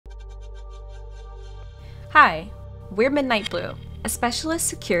Hi, we're Midnight Blue, a specialist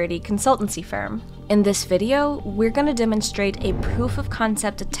security consultancy firm. In this video, we're going to demonstrate a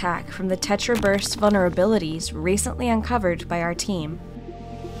proof-of-concept attack from the TETRA burst vulnerabilities recently uncovered by our team.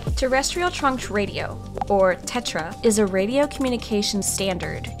 Terrestrial Trunked Radio, or TETRA, is a radio communication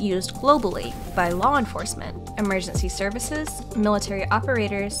standard used globally by law enforcement, emergency services, military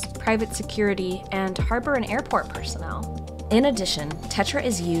operators, private security, and harbor and airport personnel. In addition, TETRA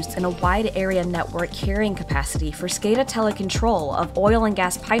is used in a wide area network carrying capacity for SCADA telecontrol of oil and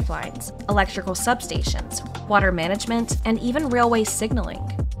gas pipelines, electrical substations, water management, and even railway signaling.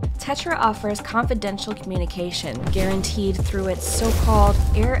 TETRA offers confidential communication guaranteed through its so-called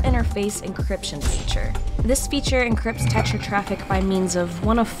air interface encryption feature. This feature encrypts TETRA traffic by means of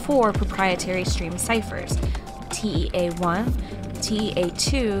one of four proprietary stream ciphers: TEA1,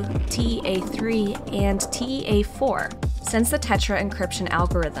 TEA2, TEA3, and TEA4. Since the TETRA encryption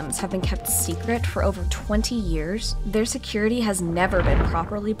algorithms have been kept secret for over 20 years, their security has never been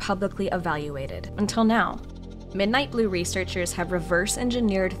properly publicly evaluated, until now. Midnight Blue researchers have reverse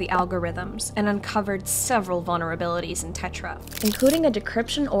engineered the algorithms and uncovered several vulnerabilities in TETRA, including a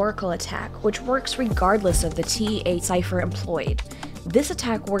decryption oracle attack, which works regardless of the TEA cipher employed. This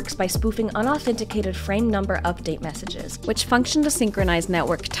attack works by spoofing unauthenticated frame number update messages, which function to synchronize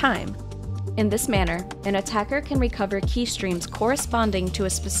network time. In this manner, an attacker can recover key streams corresponding to a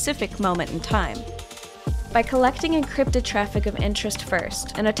specific moment in time. By collecting encrypted traffic of interest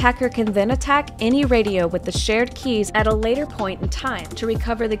first, an attacker can then attack any radio with the shared keys at a later point in time to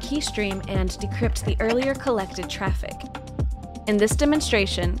recover the key stream and decrypt the earlier collected traffic. In this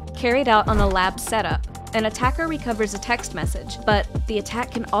demonstration, carried out on a lab setup, an attacker recovers a text message, but the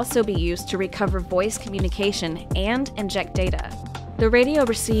attack can also be used to recover voice communication and inject data. The radio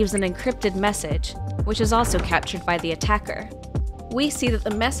receives an encrypted message, which is also captured by the attacker. We see that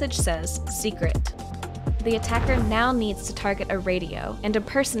the message says "secret." The attacker now needs to target a radio and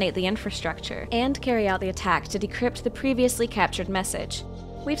impersonate the infrastructure and carry out the attack to decrypt the previously captured message.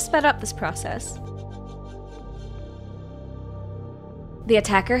 We've sped up this process. The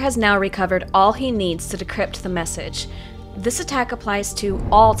attacker has now recovered all he needs to decrypt the message. This attack applies to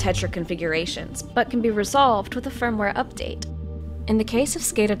all TETRA configurations, but can be resolved with a firmware update. In the case of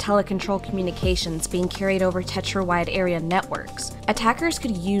SCADA telecontrol communications being carried over TETRA-wide area networks, attackers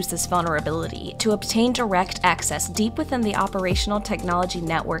could use this vulnerability to obtain direct access deep within the operational technology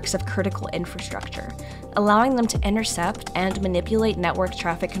networks of critical infrastructure, allowing them to intercept and manipulate network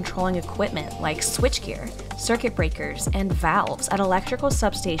traffic controlling equipment like switchgear, circuit breakers, and valves at electrical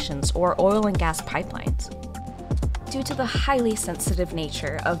substations or oil and gas pipelines. Due to the highly sensitive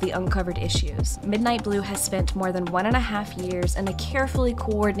nature of the uncovered issues, Midnight Blue has spent more than 1.5 years in a carefully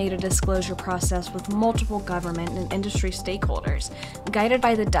coordinated disclosure process with multiple government and industry stakeholders, guided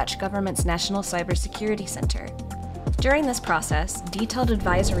by the Dutch government's National Cybersecurity Center. During this process, detailed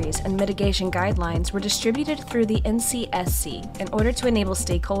advisories and mitigation guidelines were distributed through the NCSC in order to enable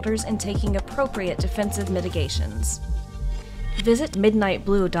stakeholders in taking appropriate defensive mitigations. Visit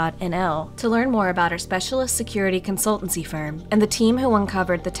midnightblue.nl to learn more about our specialist security consultancy firm and the team who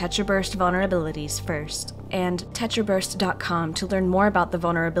uncovered the TETRA burst vulnerabilities first, and tetraburst.com to learn more about the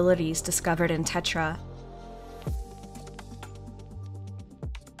vulnerabilities discovered in TETRA.